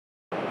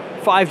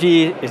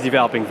5G is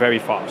developing very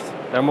fast.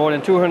 There are more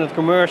than 200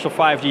 commercial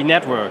 5G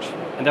networks,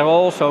 and there are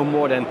also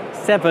more than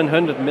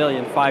 700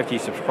 million 5G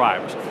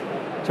subscribers.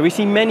 So we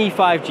see many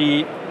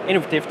 5G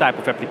innovative type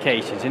of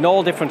applications in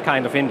all different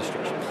kind of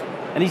industries.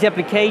 And these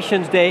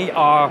applications, they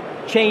are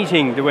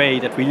changing the way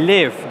that we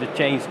live, they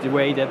change the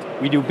way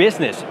that we do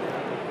business.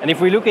 And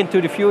if we look into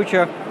the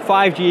future,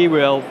 5G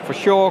will for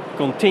sure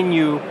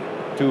continue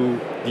to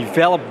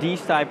develop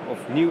these type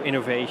of new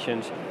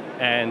innovations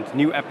and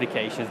new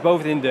applications,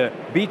 both in the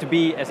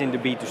B2B as in the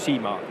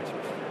B2C market.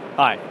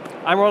 Hi,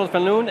 I'm Ronald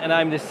van Loon, and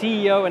I'm the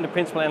CEO and the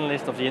principal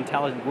analyst of the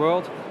Intelligent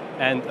World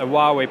and a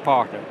Huawei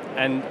partner.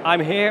 And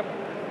I'm here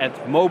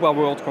at Mobile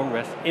World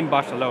Congress in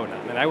Barcelona,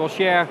 and I will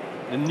share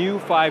the new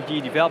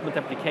 5G development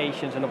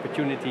applications and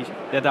opportunities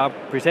that are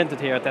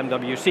presented here at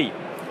MWC.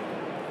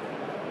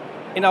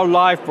 In our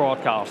live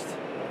broadcast,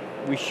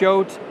 we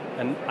showed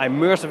an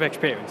immersive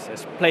experience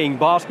as playing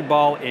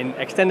basketball in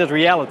extended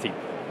reality,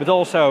 but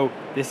also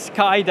the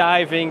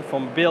skydiving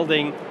from a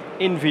building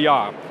in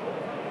VR.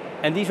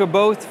 And these were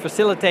both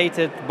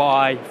facilitated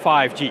by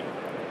 5G.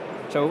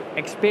 So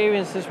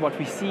experiences, what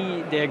we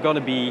see, they're going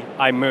to be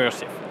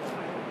immersive.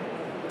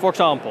 For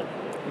example,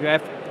 you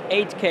have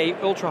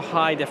 8K ultra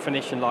high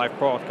definition live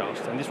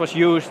broadcast, and this was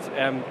used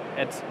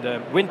at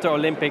the Winter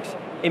Olympics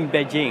in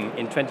Beijing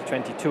in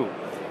 2022.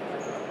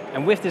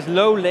 And with this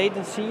low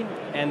latency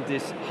and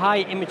this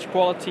high image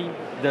quality,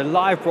 the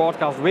live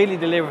broadcast really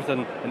delivers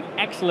an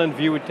excellent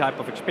viewing type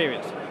of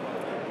experience.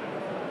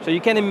 So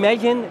you can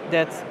imagine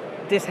that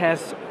this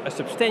has a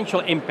substantial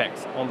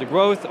impact on the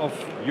growth of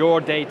your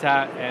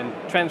data and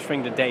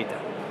transferring the data.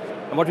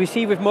 And what we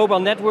see with mobile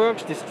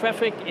networks, this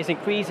traffic is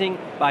increasing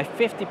by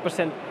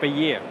 50% per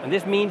year. And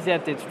this means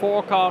that it's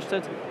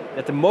forecasted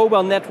that the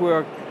mobile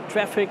network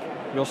traffic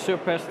will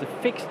surpass the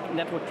fixed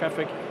network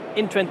traffic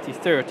in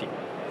 2030.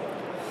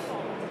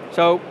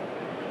 So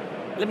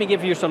let me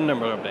give you some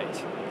number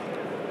updates.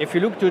 If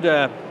you look to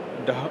the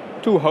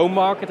to-home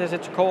market, as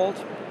it's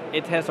called,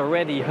 it has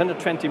already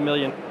 120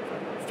 million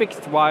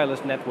fixed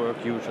wireless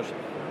network users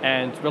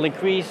and will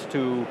increase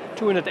to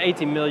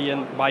 280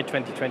 million by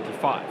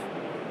 2025.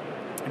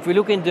 If we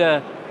look in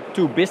the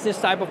to business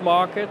type of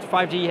market,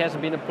 5G has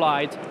been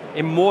applied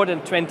in more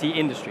than 20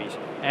 industries,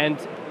 and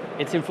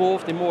it's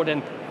involved in more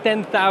than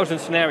 10,000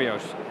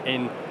 scenarios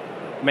in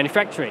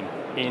manufacturing,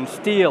 in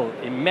steel,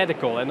 in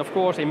medical, and of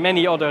course in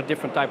many other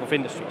different type of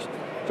industries.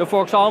 So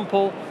for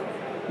example,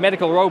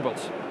 medical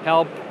robots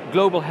help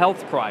global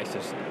health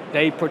crisis.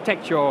 They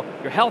protect your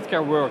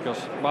healthcare workers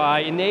by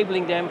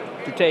enabling them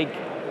to take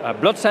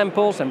blood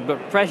samples and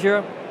blood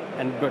pressure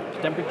and blood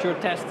temperature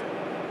tests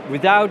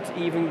without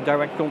even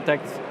direct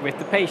contact with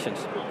the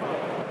patients.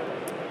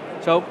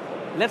 So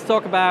let's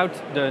talk about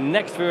the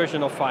next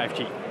version of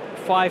 5G,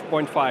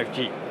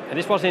 5.5G. And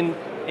this was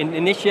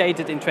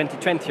initiated in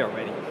 2020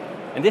 already.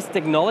 And this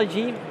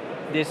technology,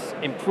 this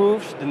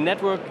improves the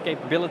network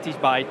capabilities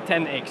by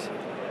 10x.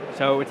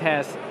 So it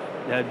has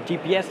the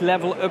GPS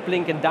level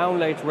uplink and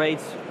download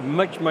rates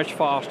much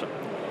faster.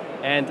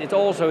 And it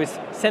also is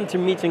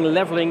centimeter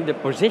leveling the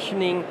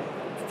positioning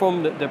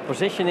from the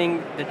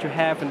positioning that you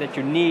have and that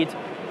you need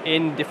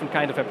in different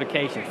kind of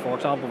applications, for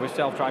example with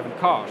self-driving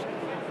cars.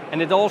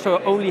 And it also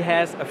only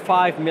has a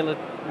 5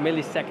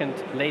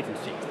 millisecond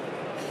latency.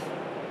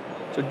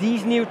 So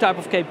these new type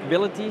of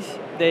capabilities,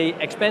 they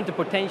expand the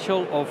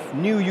potential of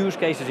new use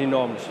cases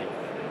enormously.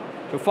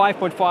 So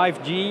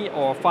 5.5G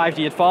or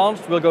 5G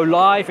Advanced will go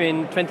live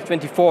in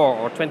 2024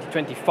 or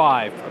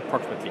 2025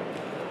 approximately.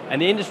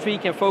 And the industry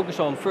can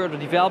focus on further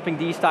developing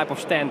these type of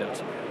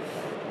standards.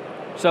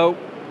 So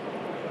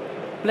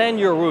plan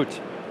your route.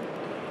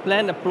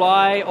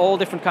 Apply all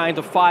different kinds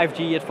of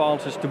 5G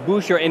advances to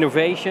boost your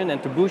innovation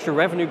and to boost your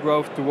revenue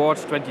growth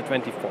towards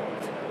 2024.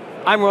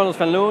 I'm Ronald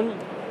van Loon.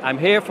 I'm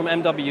here from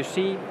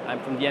MWC. I'm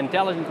from the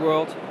Intelligent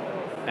World,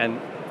 and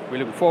we're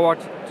looking forward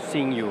to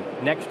seeing you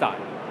next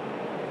time.